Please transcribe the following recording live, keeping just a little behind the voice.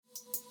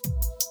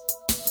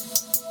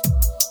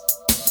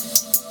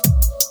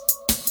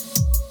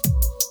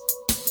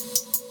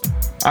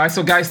All right,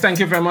 so guys, thank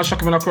you very much for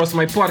coming across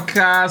my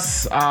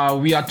podcast.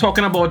 We are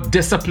talking about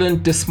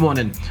discipline this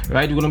morning,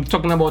 right? We're going to be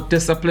talking about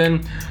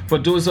discipline. For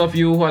those of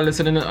you who are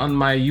listening on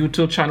my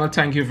YouTube channel,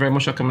 thank you very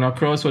much for coming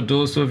across. For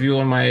those of you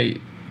on my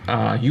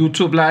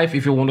YouTube live,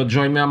 if you want to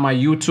join me on my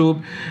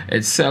YouTube,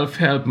 it's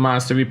Self-Help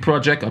Mastery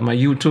Project on my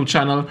YouTube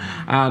channel.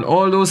 And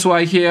all those who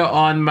are here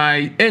on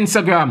my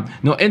Instagram,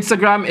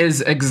 Instagram is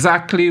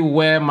exactly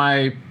where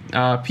my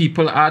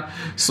people at.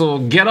 So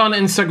get on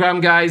Instagram,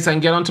 guys,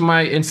 and get onto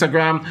my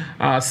Instagram,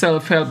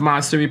 Self-Help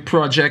Mastery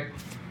Project.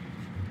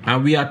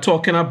 And we are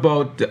talking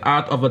about the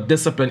art of a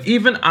discipline.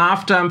 Even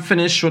after I'm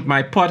finished with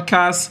my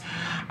podcast,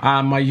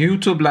 my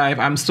YouTube live,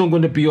 I'm still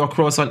going to be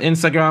across on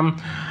Instagram,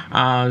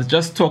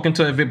 just talking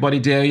to everybody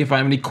there. If I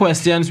have any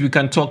questions, you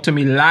can talk to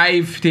me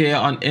live there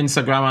on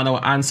Instagram, and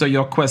I'll answer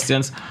your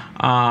questions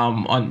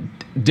on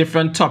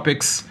different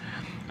topics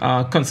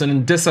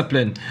concerning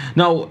discipline.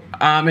 Now,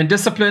 in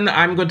discipline,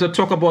 I'm going to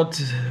talk about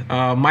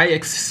my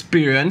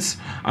experience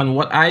and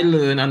what I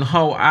learned and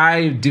how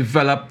I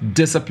developed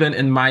discipline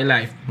in my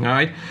life. All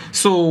right.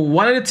 So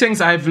one of the things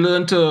I've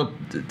learned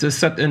to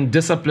set in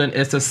discipline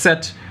is to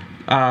set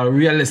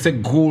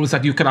realistic goals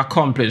that you can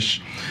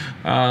accomplish.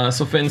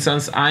 So, for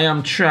instance, I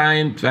am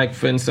trying,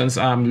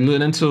 I'm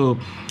learning to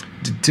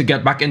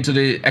get back into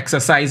the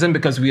exercising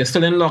because we are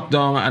still in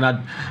lockdown, and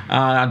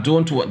I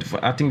don't want,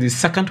 I think the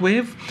second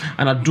wave,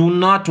 and I do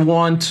not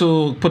want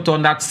to put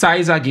on that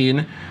size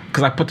again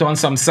because I put on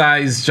some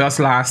size just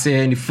last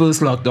year in the first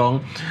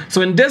lockdown.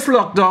 So in this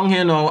lockdown,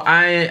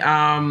 I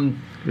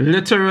am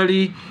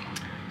literally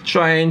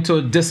trying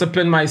to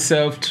discipline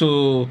myself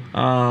to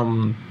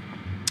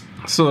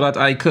so that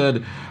I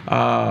could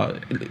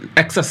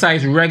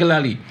exercise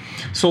regularly.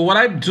 So what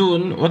I've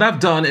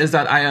done is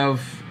that I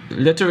have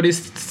literally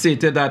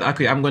stated that,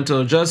 okay, I'm going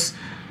to just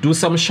do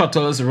some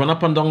shuttles, run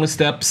up and down the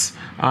steps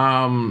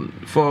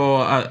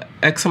for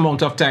X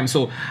amount of time.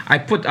 So I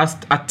put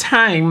a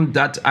time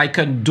that I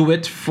can do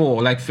it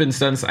for. Like, for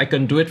instance, I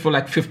can do it for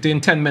like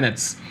 10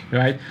 minutes,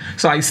 right?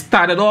 So I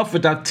started off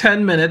with that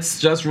 10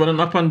 minutes, just running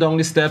up and down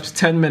the steps,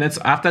 10 minutes.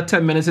 After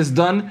 10 minutes is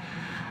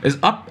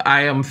up,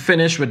 I am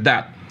finished with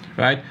that.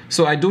 Right,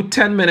 so I do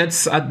 10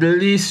 minutes at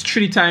least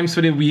 3 times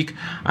for the week,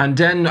 and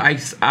then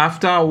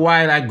after a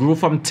while I grew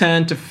from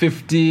 10 to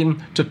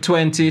 15 to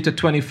 20 to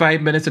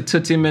 25 minutes to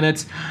 30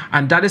 minutes,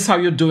 and that is how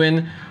you're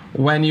doing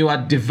when you are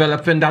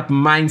developing that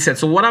mindset.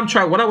 So what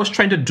I was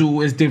trying to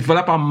do is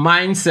develop a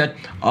mindset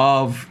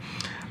of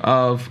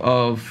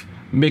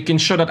making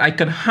sure that I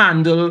can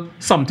handle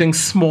something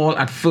small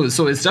at first.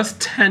 So it's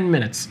just 10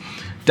 minutes.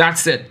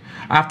 That's it.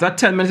 After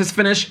 10 minutes is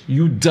finished,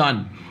 you're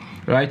done.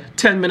 Right,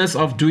 10 minutes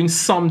of doing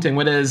something,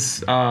 whether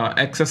it's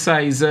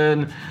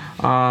exercising,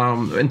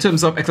 in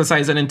terms of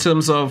exercising, in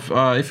terms of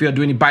if you're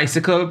doing a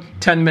bicycle,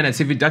 10 minutes.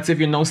 If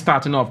you're now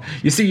starting off,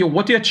 you see,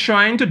 what you're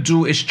trying to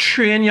do is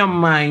train your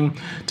mind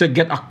to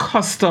get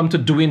accustomed to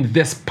doing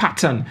this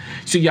pattern.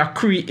 So you're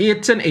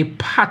creating a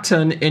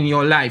pattern in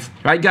your life,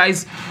 right,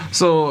 guys?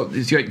 So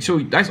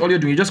that's all you're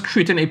doing. You're just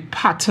creating a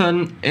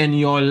pattern in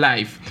your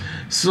life.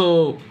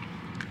 So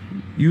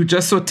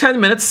 10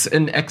 minutes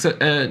in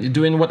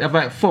doing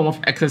whatever form of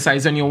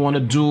exercising you want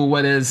to do,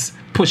 whether it's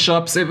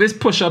push-ups. If it's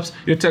push-ups,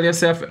 you tell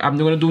yourself, I'm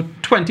going to do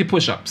 20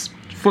 push-ups,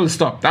 full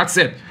stop. That's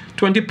it.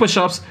 20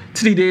 push-ups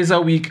 3 days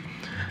a week,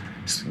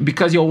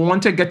 because you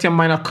want to get your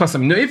mind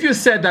accustomed. Now, if you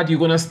said that you're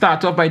going to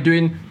start off by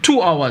doing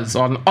 2 hours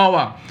or an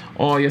hour,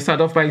 or you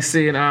start off by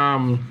saying,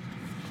 I'm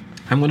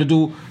going to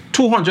do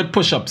 200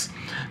 push-ups,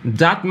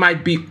 that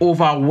might be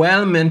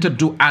overwhelming to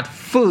do at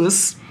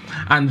first.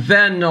 And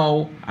then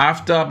now,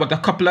 after about a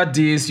couple of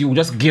days, you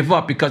just give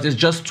up because it's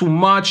just too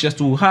much, just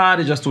too hard,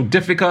 it's just too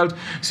difficult.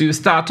 So you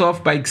start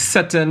off by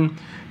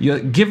you're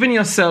giving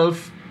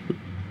yourself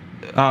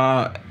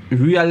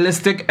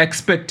realistic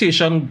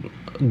expectation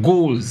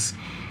goals.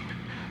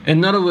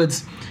 In other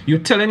words, you're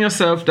telling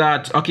yourself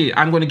that, okay,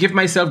 I'm going to give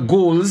myself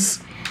goals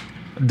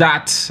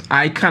that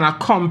I can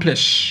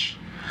accomplish.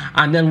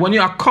 And then when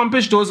you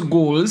accomplish those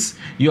goals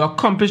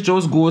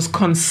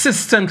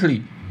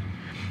consistently.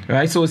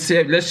 Right, so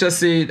let's just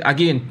say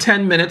again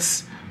 10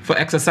 minutes for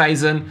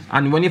exercising,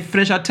 and when you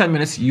finish at 10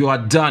 minutes, you are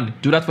done.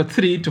 Do that for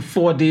 3 to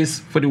 4 days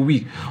for the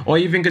week, or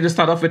even can just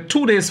start off with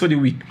 2 days for the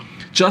week,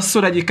 just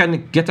so that you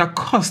can get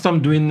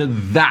accustomed doing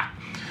that.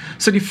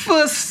 So the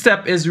first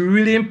step is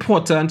really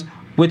important,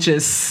 which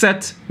is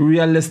set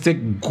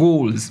realistic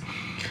goals.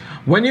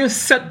 When you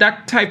set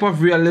that type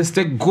of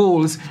realistic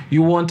goals,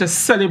 you want to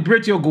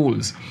celebrate your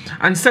goals,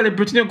 and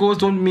celebrating your goals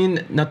don't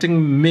mean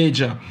nothing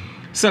major.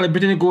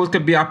 Celebrating your goals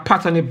could be a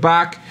pat on the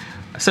back.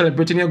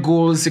 Celebrating your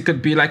goals, it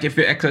could be like if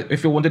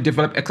you want to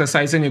develop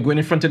exercising, you're going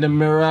in front of the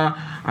mirror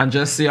and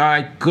just say, all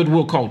right, good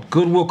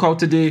workout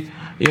today.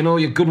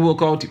 Your good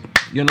workout.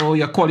 You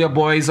call your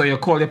boys or you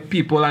call your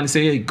people and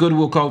say, hey, good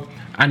workout,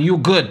 and you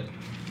good.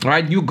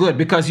 Right, you good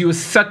because you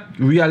set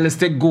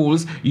realistic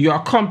goals. You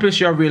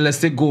accomplish your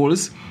realistic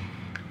goals,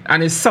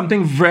 and it's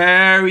something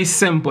very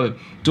simple.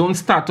 Don't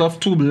start off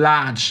too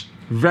large.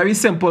 Very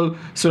simple,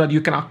 so that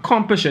you can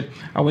accomplish it.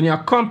 And when you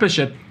accomplish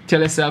it, Tell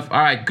yourself, all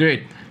right,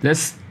 great,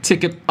 let's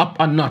take it up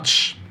a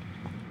notch,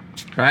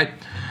 right?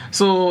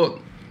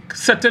 So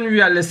setting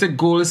realistic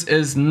goals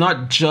is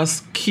not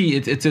just key,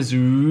 it is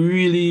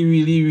really,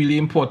 really, really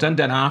important.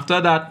 Then after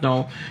that,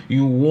 now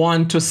you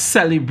want to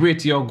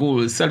celebrate your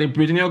goals.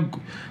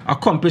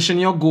 Accomplishing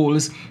your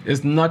goals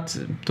is not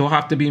to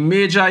have to be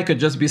major. It could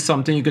just be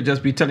something, you could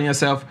just be telling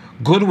yourself,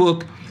 good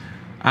work,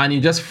 and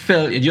you just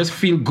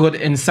feel good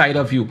inside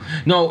of you.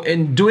 Now,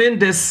 in doing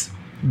this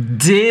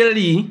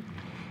daily,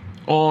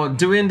 or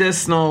doing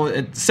this now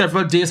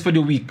several days for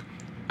the week,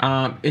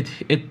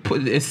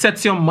 it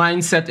sets your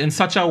mindset in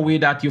such a way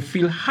that you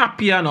feel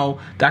happier now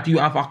that you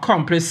have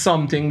accomplished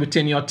something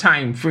within your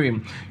time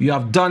frame. You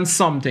have done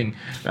something,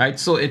 right?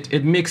 So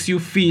it makes you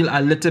feel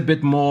a little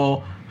bit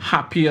more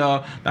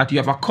happier that you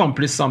have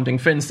accomplished something.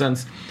 For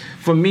instance,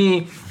 for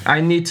me,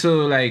 I need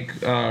to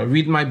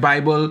read my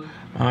Bible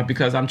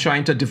because I'm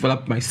trying to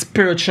develop my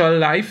spiritual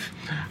life.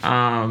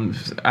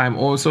 I'm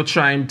also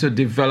trying to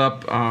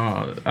develop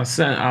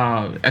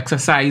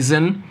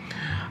exercising.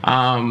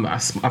 I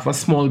have a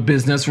small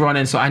business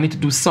running, so I need to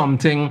do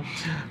something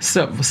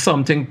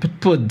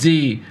per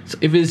day. So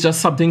if it's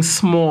just something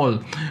small,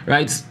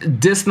 right?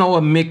 This now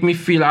will make me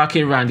feel,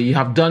 okay, Randy, you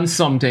have done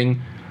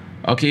something.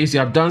 Okay, so you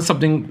have done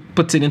something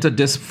pertaining to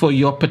this for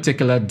your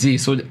particular day.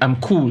 So I'm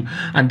cool.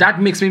 And that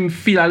makes me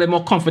feel a little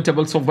more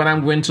comfortable. So when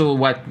I'm going to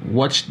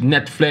watch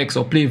Netflix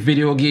or play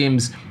video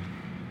games,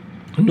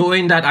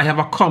 knowing that I have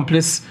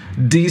accomplished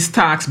these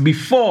tasks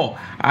before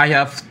I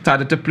have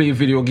started to play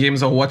video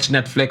games or watch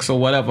Netflix or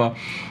whatever, all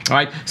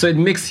right? So it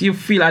makes you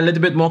feel a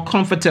little bit more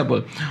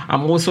comfortable.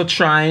 I'm also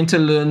trying to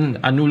learn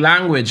a new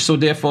language, so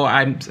therefore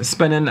I'm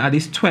spending at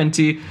least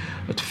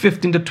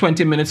 15 to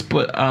 20 minutes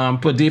per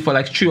day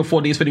for 3 or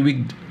 4 days for the week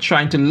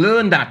trying to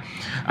learn that.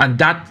 And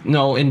that,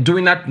 in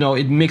doing that,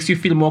 it makes you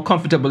feel more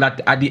comfortable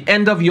that at the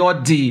end of your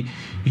day,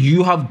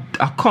 you have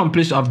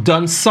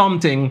done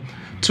something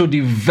to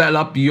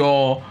develop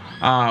your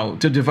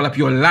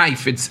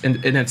life. It's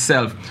in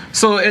itself.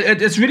 So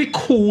it's really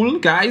cool,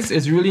 guys.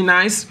 It's really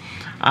nice,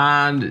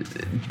 and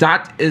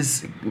that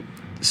is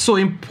so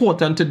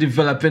important to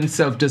developing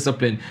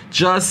self-discipline.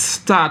 Just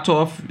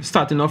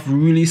starting off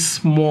really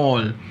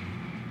small.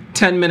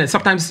 10 minutes.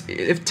 Sometimes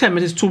if 10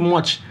 minutes is too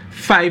much,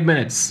 5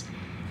 minutes.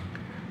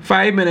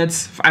 5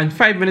 minutes, and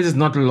 5 minutes is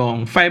not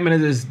long. 5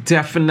 minutes is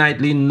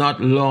definitely not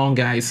long,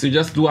 guys. So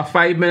just do a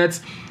 5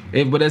 minutes.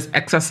 If it's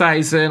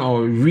exercising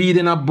or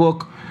reading a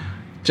book,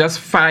 just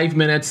 5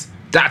 minutes.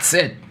 That's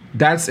it.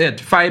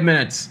 5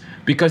 minutes.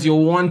 Because you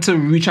want to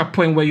reach a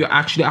point where you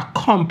actually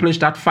accomplish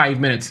that 5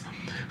 minutes.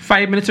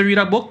 5 minutes to read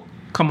a book?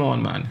 Come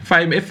on, man.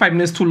 If 5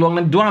 minutes is too long,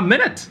 then do a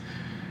minute.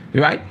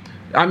 Right?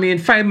 I mean,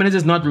 5 minutes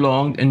is not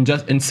long, and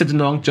sitting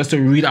down just to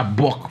read a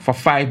book for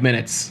 5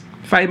 minutes.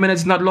 5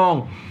 minutes is not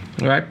long.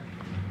 Right?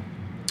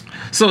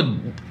 So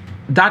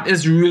that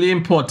is really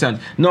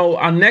important. Now,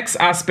 our next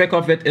aspect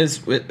of it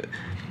is,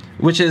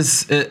 which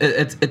is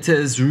it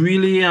is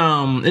really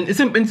it's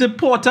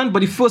important,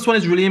 but the first one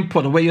is really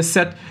important, where you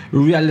set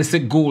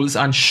realistic goals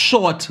and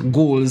short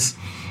goals,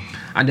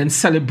 and then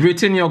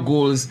celebrating your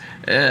goals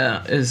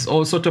is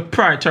also to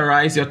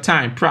prioritize your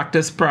time.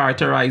 Practice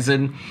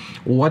prioritizing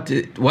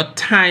what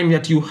time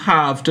that you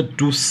have to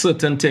do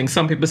certain things.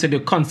 Some people say they're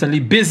constantly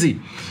busy.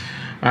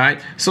 All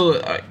right.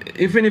 So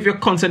even if you're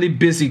constantly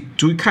busy,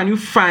 can you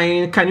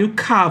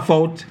carve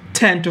out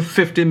 10 to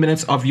 15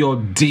 minutes of your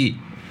day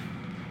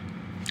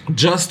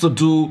just to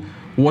do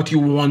what you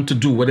want to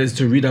do, whether it's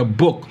to read a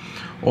book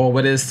or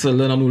whether it's to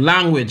learn a new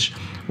language?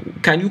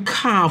 Can you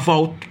carve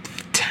out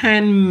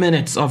 10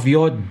 minutes of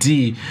your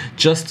day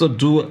just to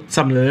do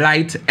some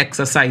light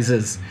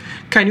exercises?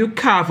 Can you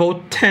carve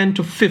out 10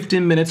 to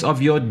 15 minutes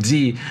of your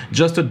day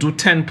just to do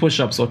 10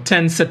 push-ups or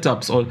 10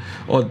 sit-ups or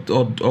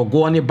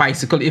go on your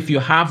bicycle if you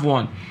have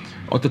one,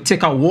 or to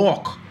take a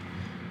walk?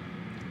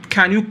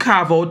 Can you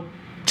carve out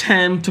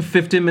 10 to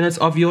 15 minutes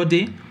of your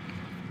day?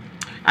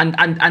 And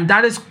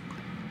that is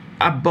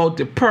about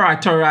the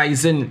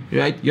prioritizing,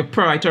 right? You're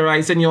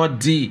prioritizing your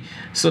day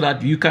so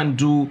that you can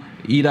do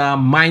either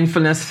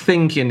mindfulness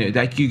thinking,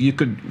 like you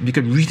could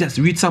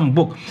read some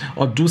book,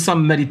 or do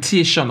some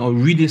meditation, or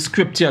read the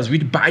scriptures,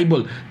 read the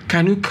Bible.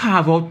 Can you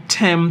carve out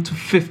 10 to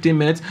 15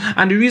 minutes?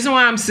 And the reason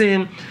why I'm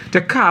saying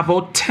to carve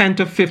out 10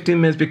 to 15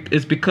 minutes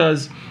is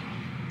because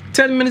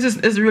 10 minutes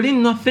is really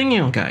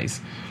nothing,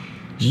 guys.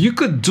 You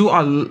could do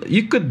a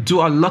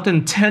lot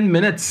in 10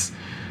 minutes.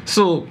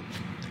 So,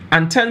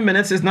 and 10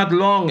 minutes is not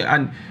long.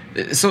 And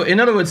so, in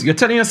other words, you're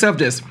telling yourself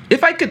this: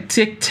 if I could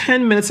take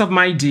 10 minutes of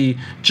my day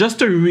just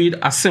to read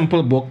a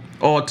simple book,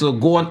 or to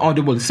go on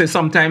Audible. Say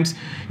sometimes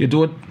you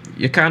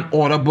can't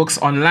order books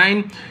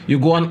online. You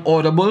go on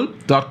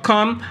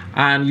audible.com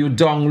and you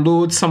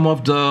download some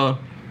of the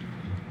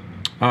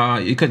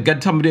you could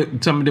get some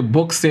of the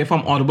books, say,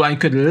 from Audible, and you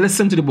could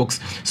listen to the books.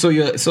 So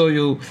you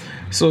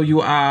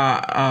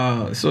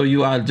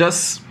are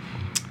just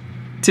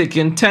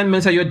taking 10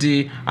 minutes of your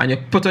day, and you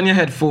put on your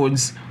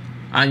headphones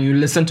and you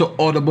listen to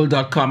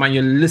audible.com and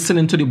you're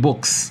listening to the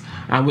books.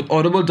 And with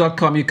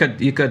audible.com, you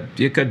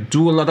could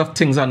do a lot of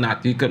things on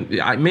that.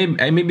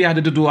 Maybe I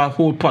had to do a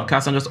whole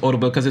podcast on just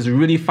Audible because it's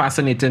really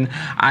fascinating.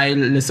 I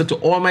listen to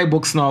all my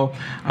books now.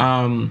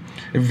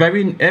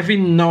 Every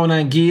now and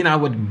again, I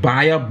would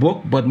buy a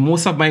book, but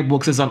most of my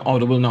books is on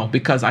Audible now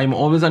because I'm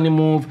always on the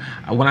move.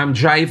 When I'm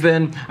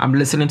driving, I'm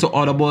listening to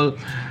Audible.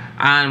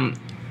 And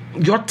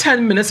your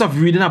 10 minutes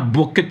of reading a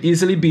book could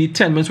easily be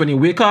 10 minutes when you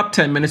wake up,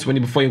 10 minutes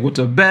before you go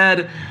to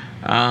bed,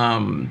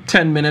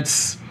 10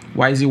 minutes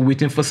while you're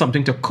waiting for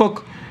something to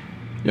cook,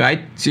 right?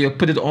 So you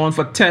put it on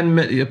for 10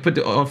 minutes. You put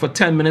it on for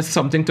 10 minutes.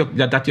 Something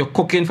that you're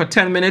cooking for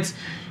 10 minutes.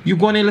 You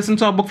go and listen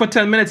to a book for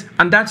 10 minutes,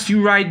 and that's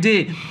you right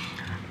there.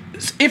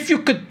 If you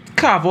could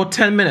carve out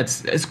 10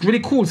 minutes, it's really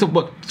cool.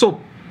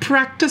 So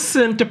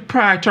practicing to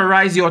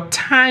prioritize your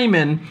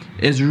timing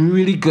is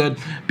really good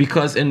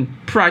because in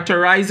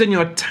prioritizing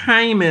your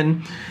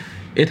timing,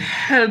 it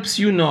helps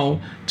you now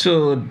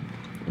to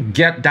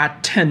get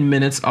that 10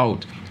 minutes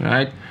out,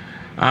 right?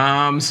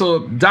 So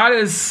that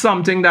is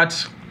something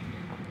that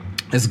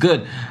is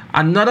good.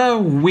 Another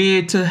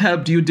way to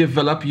help you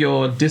develop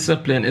your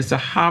discipline is to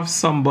have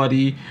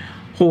somebody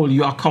hold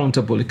you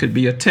accountable. It could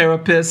be a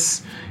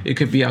therapist, it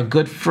could be a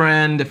good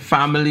friend, a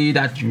family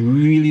that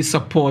really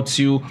supports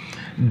you.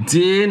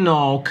 They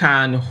now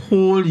can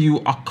hold you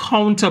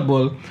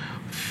accountable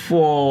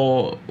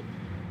for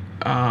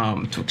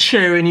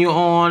cheering you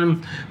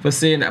on,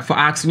 for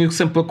asking you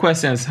simple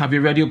questions. Have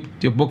you read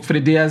your book for the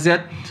day as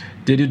yet?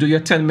 Did you do your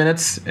 10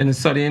 minutes in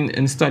studying,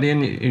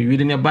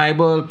 reading your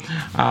Bible?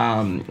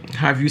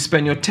 Have you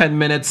spent your 10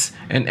 minutes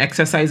in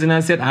exercising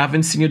as yet? I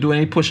haven't seen you do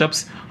any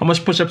push-ups. How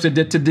much push-ups you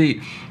did today?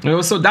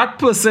 So that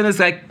person is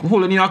like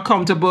holding you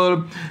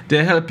accountable.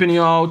 They're helping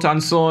you out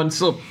and so on.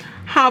 So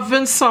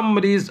having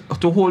somebody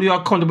to hold you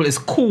accountable is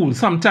cool.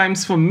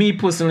 Sometimes for me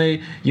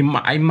personally,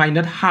 I might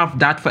not have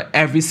that for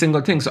every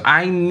single thing. So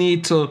I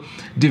need to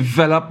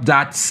develop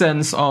that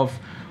sense of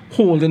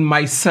holding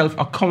myself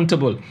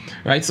accountable,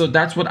 right? So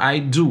that's what I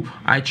do.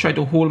 I try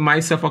to hold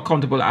myself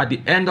accountable at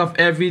the end of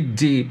every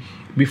day.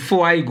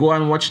 Before I go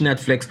and watch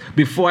Netflix,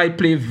 before I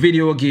play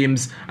video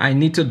games, I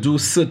need to do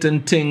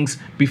certain things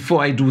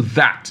before I do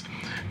that.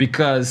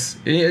 Because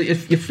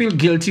if you feel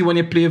guilty when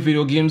you play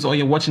video games or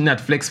you watch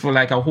Netflix for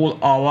like a whole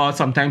hour,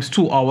 sometimes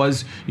 2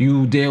 hours,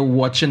 you there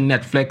watching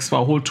Netflix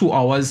for a whole 2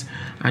 hours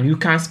and you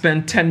can't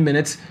spend 10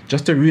 minutes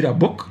just to read a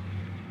book.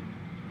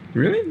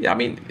 Really? I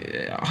mean,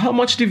 how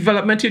much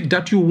development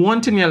that you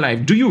want in your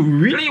life? Do you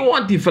really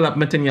want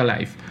development in your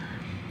life?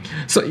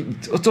 So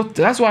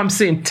that's why I'm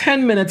saying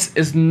 10 minutes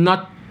is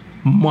not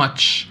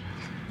much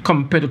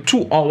compared to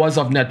 2 hours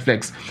of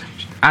Netflix.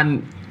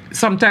 And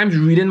sometimes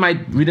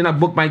reading a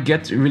book might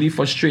get really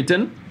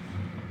frustrating.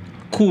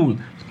 Cool.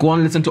 Go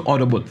and listen to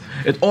Audible.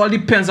 It all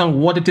depends on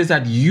what it is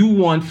that you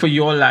want for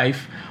your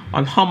life,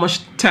 on how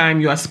much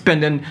time you are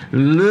spending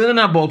learning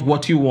about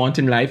what you want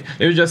in life.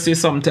 Let me just say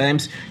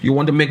sometimes you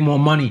want to make more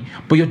money,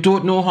 but you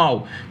don't know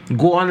how.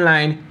 Go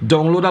online,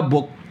 download a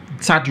book,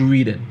 start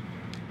reading.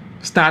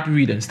 Start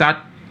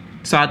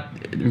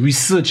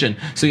researching.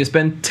 So you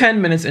spend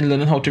 10 minutes in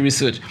learning how to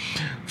research.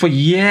 For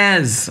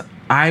years,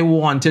 I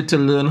wanted to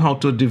learn how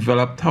to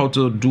develop, how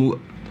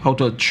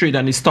to trade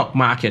on the stock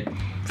market.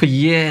 For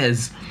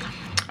years.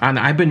 And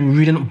I've been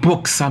reading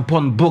books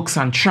upon books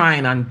and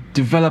trying and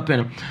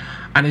developing.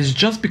 And it's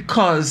just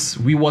because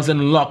we was in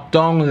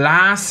lockdown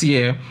last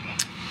year,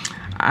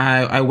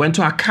 I went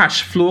to a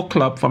cash flow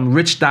club from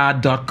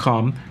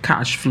richdad.com,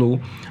 cash flow.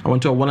 I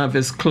went to one of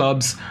his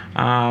clubs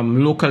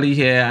locally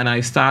here, and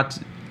I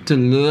started to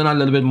learn a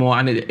little bit more.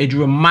 And it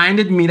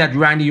reminded me that,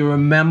 Randy, you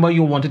remember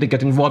you wanted to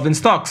get involved in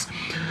stocks.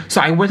 So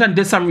I went and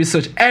did some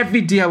research.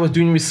 Every day I was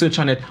doing research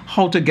on it,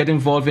 how to get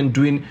involved in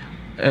doing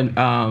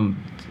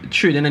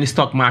trading in the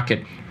stock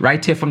market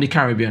right here from the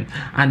Caribbean.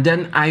 And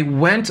then I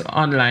went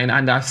online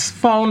and I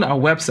found a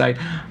website,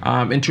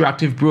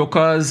 Interactive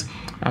Brokers.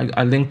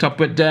 I linked up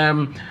with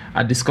them.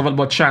 I discovered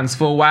about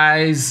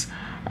TransferWise.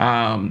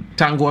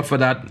 Thank God for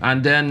that.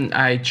 And then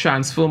I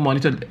transferred money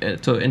to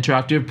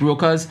Interactive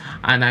Brokers,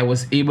 and I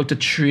was able to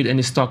trade in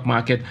the stock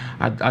market.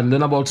 I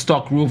learned about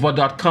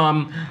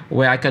StockRover.com,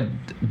 where I could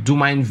do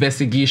my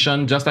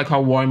investigation, just like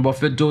how Warren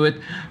Buffett do it.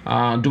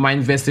 Do my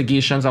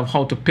investigations of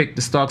how to pick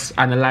the stocks,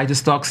 analyze the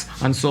stocks,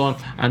 and so on.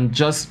 And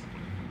just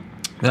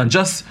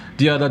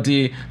the other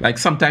day, like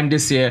sometime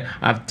this year,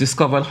 I've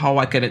discovered how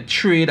I can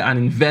trade and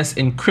invest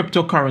in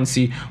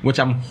cryptocurrency, which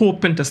I'm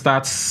hoping to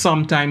start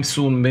sometime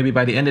soon, maybe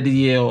by the end of the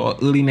year or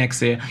early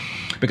next year,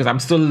 because I'm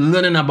still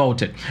learning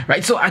about it,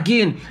 right? So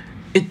again,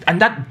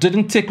 and that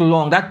didn't take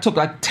long. That took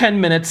like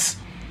 10 minutes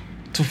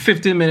to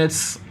 15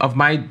 minutes of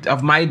my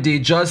day,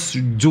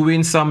 just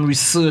doing some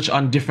research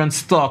on different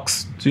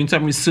stocks, doing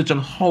some research on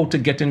how to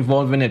get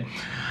involved in it.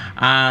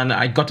 And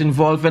I got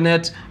involved in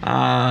it.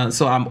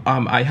 So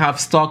I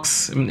have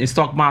stocks in the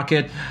stock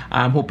market.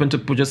 I'm hoping to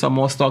purchase some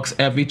more stocks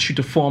every 3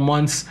 to 4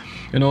 months.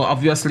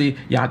 Obviously,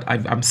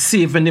 I'm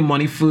saving the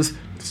money first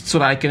so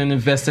that I can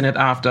invest in it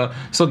after.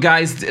 So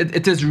guys,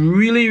 it is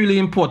really, really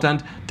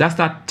important. That's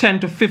that 10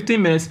 to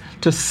 15 minutes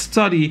to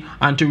study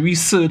and to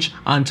research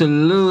and to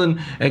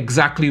learn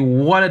exactly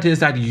what it is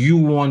that you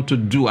want to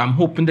do. I'm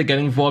hoping to get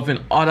involved in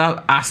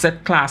other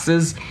asset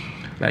classes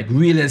like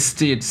real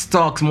estate,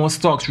 stocks, more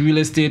stocks, real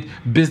estate,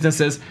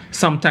 businesses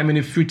sometime in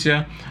the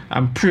future.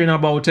 I'm praying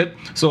about it.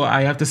 So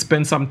I have to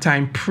spend some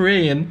time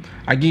praying,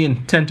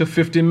 again, 10 to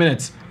 15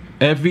 minutes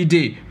every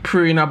day,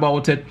 praying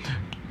about it,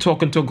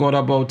 talking to God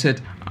about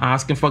it,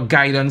 asking for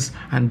guidance,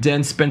 and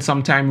then spend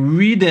some time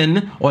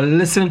reading or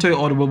listening to your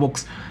audible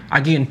books.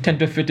 Again, 10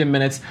 to 15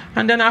 minutes,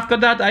 and then after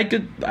that, I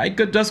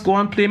could just go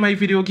and play my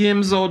video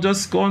games, or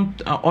just go on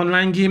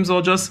online games,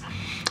 or just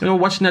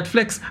watch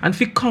Netflix and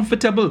feel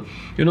comfortable.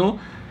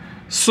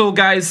 So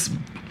guys,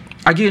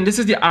 again, this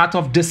is the art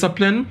of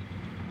discipline.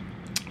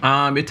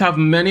 It have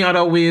many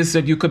other ways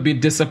that you could be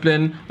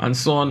disciplined and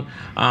so on.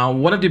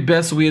 One of the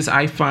best ways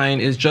I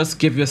find is just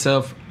give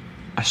yourself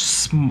a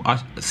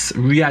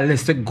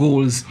realistic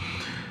goals,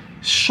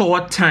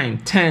 short time,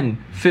 10,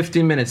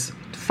 15 minutes,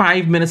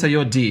 5 minutes of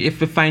your day. If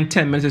you find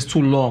 10 minutes is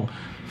too long,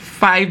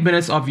 5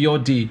 minutes of your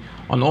day,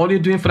 and all you're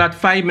doing for that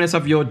 5 minutes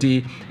of your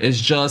day is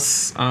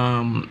just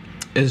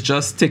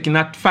taking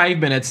that 5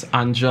 minutes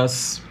and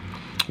just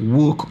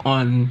work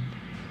on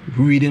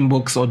reading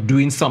books or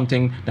doing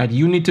something that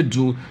you need to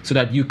do so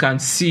that you can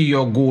see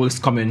your goals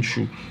coming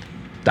true.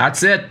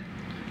 That's it.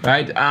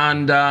 Right,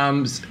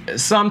 and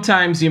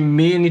sometimes you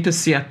may need to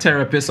see a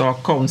therapist or a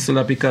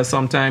counselor, because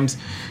sometimes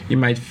you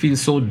might feel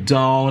so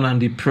down and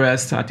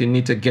depressed that you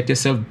need to get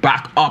yourself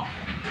back up.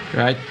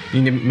 Right,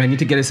 you might need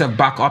to get yourself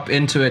back up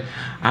into it,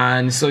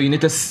 and so you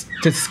need to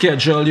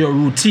schedule your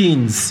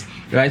routines.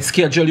 Right,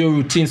 schedule your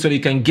routines so that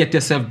you can get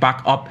yourself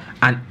back up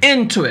and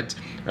into it.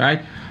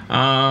 Right,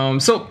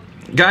 so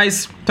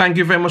guys, thank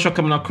you very much for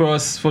coming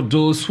across. For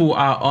those who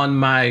are on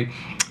my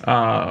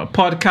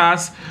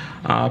podcast,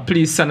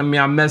 please send me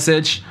a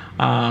message.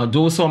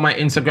 Those on my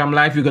Instagram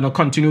live, we're going to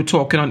continue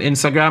talking on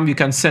Instagram. You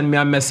can send me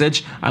a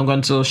message. I'm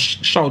going to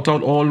shout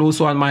out all those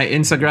who are on my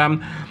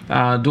Instagram.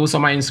 Those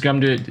on my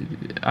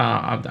Instagram,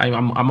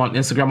 I'm on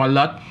Instagram a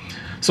lot.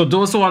 So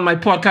those who are on my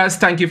podcast,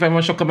 thank you very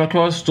much for coming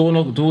across.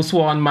 Those who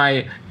are on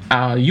my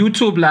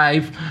YouTube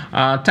live,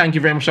 thank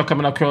you very much for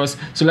coming across.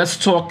 So let's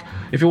talk.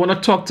 If you want to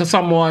talk to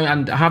someone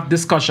and have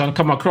discussion,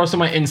 come across to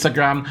my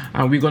Instagram,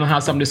 and we're going to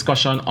have some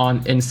discussion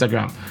on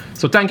Instagram.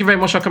 So thank you very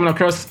much for coming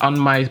across on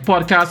my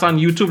podcast on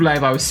YouTube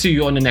live. I will see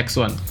you on the next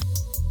one.